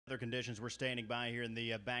Other conditions, we're standing by here in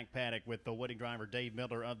the back paddock with the wedding driver Dave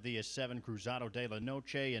Miller of the 7 Cruzado de la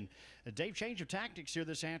Noche. And Dave, change of tactics here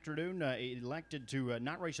this afternoon. Elected to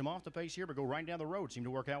not race him off the pace here, but go right down the road. Seemed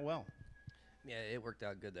to work out well. Yeah, it worked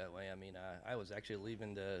out good that way. I mean, I was actually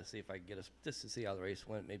leaving to see if I could get just to see how the race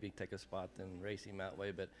went, maybe take a spot and race him that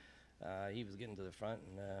way. But he was getting to the front,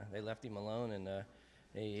 and they left him alone, and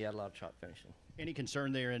he had a lot of chop finishing. Any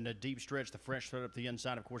concern there in the deep stretch, the fresh thread up the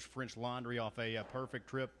inside, of course, French Laundry off a perfect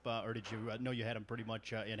trip, or did you know you had him pretty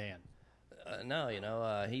much in hand? No,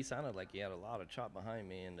 he sounded like he had a lot of chop behind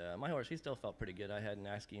me, and my horse, he still felt pretty good. I hadn't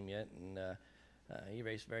asked him yet, and he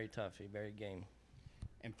raced very tough. He very game.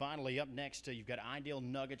 And finally, up next, you've got Ideal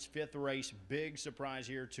Nuggets, 5th race. Big surprise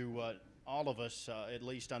here to all of us, at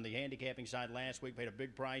least on the handicapping side. Last week, paid a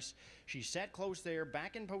big price. She sat close there,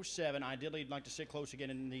 back in post 7. Ideally, you'd like to sit close again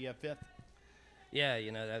in the 5th. Yeah,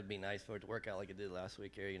 that would be nice for it to work out like it did last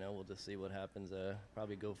week here. We'll just see what happens.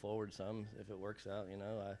 Probably go forward some if it works out.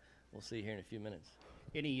 We'll see here in a few minutes.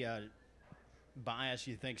 Any bias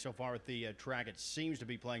you think so far with the track? It seems to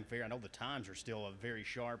be playing fair. I know the times are still very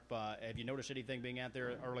sharp. Have you noticed anything being out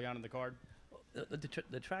there early on in the card?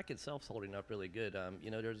 The track itself's holding up really good.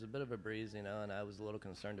 There's a bit of a breeze, and I was a little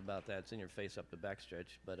concerned about that. It's in your face up the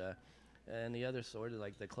backstretch, but and the other sort of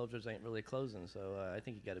like the closers ain't really closing, so I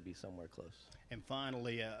think you got to be somewhere close. And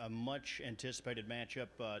finally, a much anticipated matchup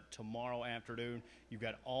tomorrow afternoon. You've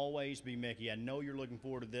got Always Be Mickey. I know you're looking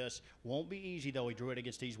forward to this. Won't be easy though. He drew it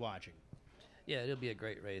against He's Watching. Yeah, it'll be a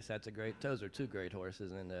great race. Those are 2 great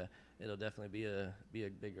horses, and it'll definitely be a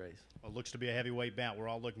big race. Well, it looks to be a heavyweight bout. We're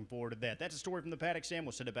all looking forward to that. That's a story from the paddock, Sam.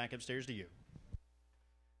 We'll send it back upstairs to you.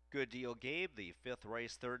 Good deal, Gabe. The 5th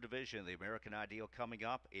race, 3rd division, the American Ideal coming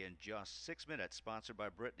up in just 6 minutes, sponsored by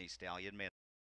Brittany Stallion.